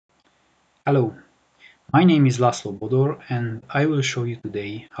Hello, my name is Laszlo Bodor and I will show you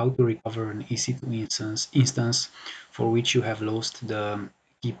today how to recover an EC2 instance for which you have lost the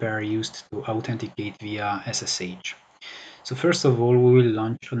key pair used to authenticate via SSH. So first of all, we will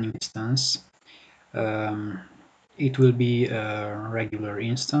launch an instance. Um, it will be a regular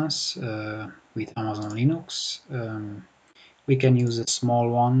instance with Amazon Linux. We can use a small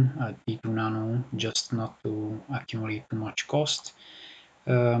one, a P2 Nano, just not to accumulate too much cost.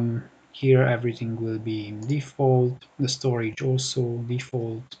 Here everything will be default, the storage also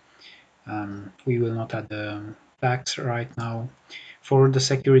default. We will not add the tags right now. For the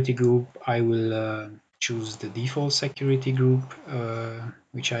security group, I will choose the default security group,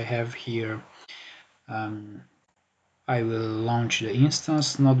 which I have here. Um, I will launch the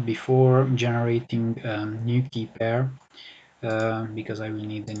instance not before generating a new key pair, because I will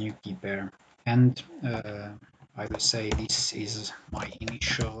need a new key pair. And I will say this is my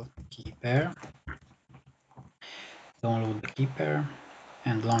initial key pair. Download the key pair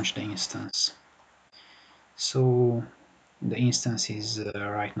and launch the instance. So the instance is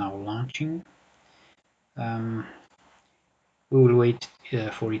right now launching. We will wait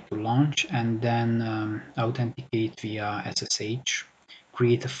for it to launch and then authenticate via SSH,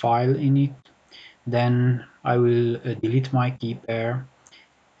 create a file in it. Then I will delete my key pair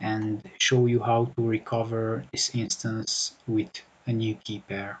and show you how to recover this instance with a new key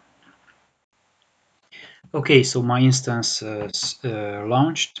pair. Okay, so my instance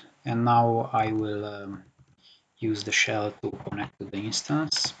launched, and now I will use the shell to connect to the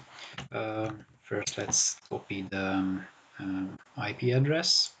instance. First, let's copy the IP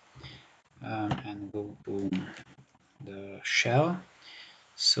address and go to the shell.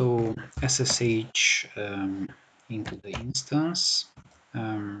 So SSH into the instance.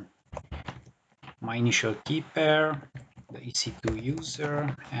 Um, my initial key pair, the EC2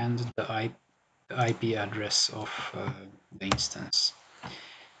 user, and the IP address of the instance.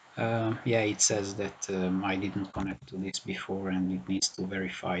 Yeah, it says that I didn't connect to this before and it needs to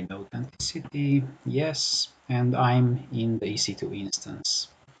verify the authenticity. Yes, and I'm in the EC2 instance.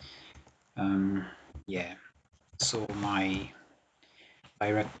 Yeah, so my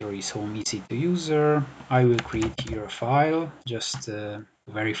directory is home EC2 user. I will create here a file, just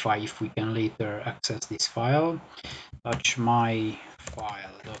verify if we can later access this file. Touch my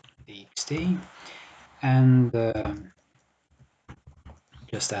file.txt and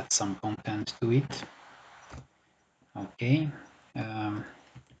just add some content to it. Okay,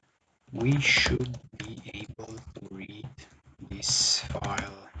 we should be able to read this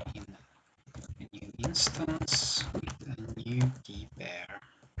file in a new instance with a new key pair.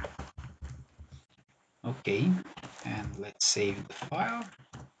 Okay, and let's save the file.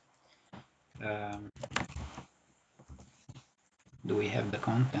 Um, do we have the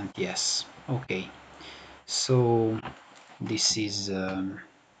content? Yes. Okay, so this is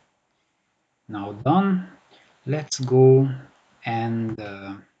now done. Let's go and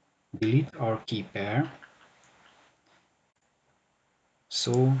delete our key pair.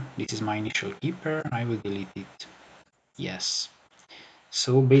 So this is my initial key pair. I will delete it. Yes.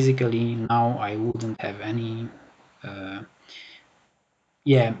 So basically now I wouldn't have any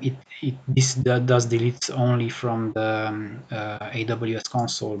yeah, this does delete only from the AWS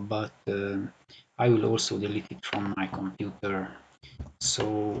console, but I will also delete it from my computer.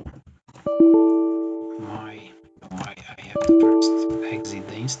 So I have to first exit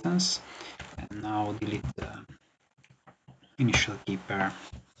the instance and now delete the initial key pair.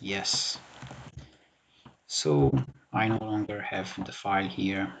 Yes. So I no longer have the file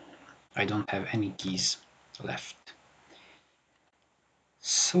here. I don't have any keys left.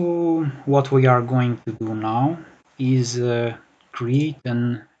 So what we are going to do now is create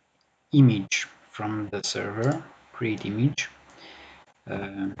an image from the server, create image,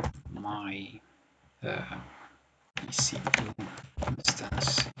 my EC2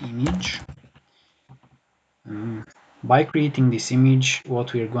 instance image. By creating this image,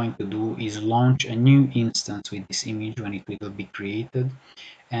 what we are going to do is launch a new instance with this image when it will be created,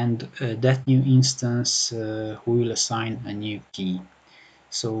 and that new instance we will assign a new key.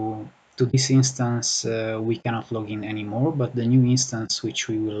 So to this instance we cannot log in anymore, but the new instance which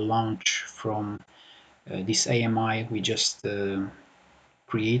we will launch from this AMI we just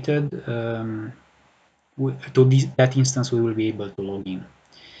created, that instance we will be able to log in.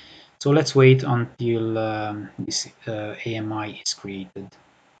 So let's wait until this AMI is created.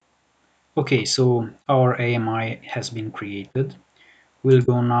 Okay, so our AMI has been created. We'll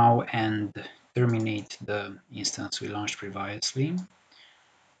go now and terminate the instance we launched previously.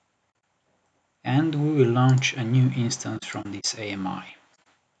 And we will launch a new instance from this AMI.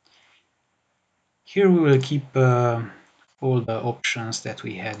 Here we will keep all the options that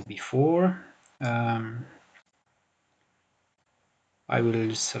we had before. I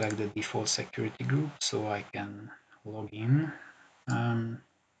will select the default security group so I can log in. And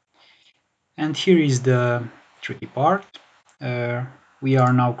here is the tricky part. We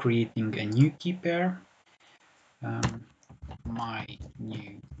are now creating a new key pair. My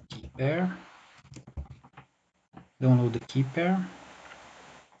new key pair. Download the key pair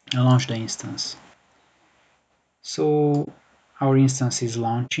and launch the instance. So our instance is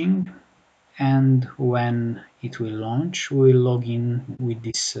launching, and when it will launch, we will log in with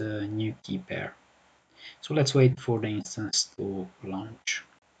this new key pair. So let's wait for the instance to launch.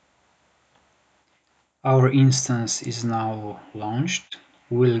 Our instance is now launched.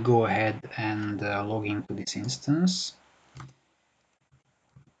 We'll go ahead and log into this instance.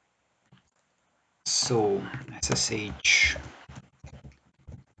 So SSH,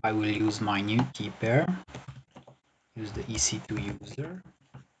 I will use my new key pair, use the EC2 user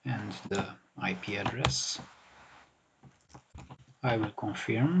and the IP address. I will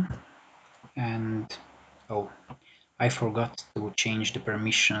confirm, and I forgot to change the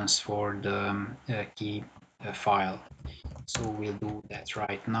permissions for the key file, so we'll do that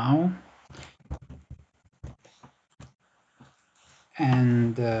right now.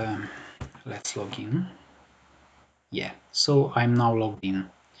 And let's log in. Yeah, so I'm now logged in,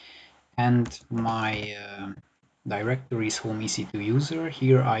 and my directory is home EC2 user.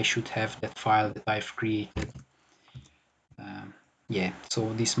 Here I should have that file that I've created. Yeah,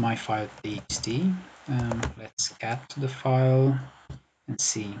 so this is my file txt. Let's cat the file and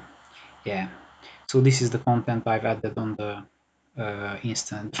see. Yeah, so this is the content I've added on the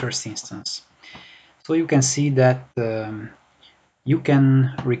first instance. So you can see that you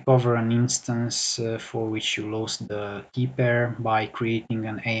can recover an instance for which you lost the key pair by creating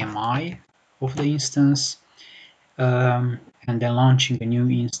an AMI of the instance and then launching a new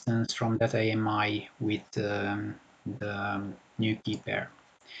instance from that AMI with the new key pair.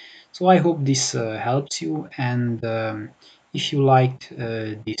 So I hope this helps you, and if you liked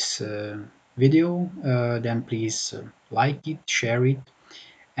this video, then please like it, share it,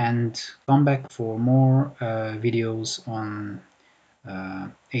 and come back for more videos on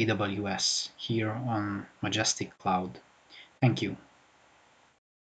AWS here on Majestic Cloud. Thank you.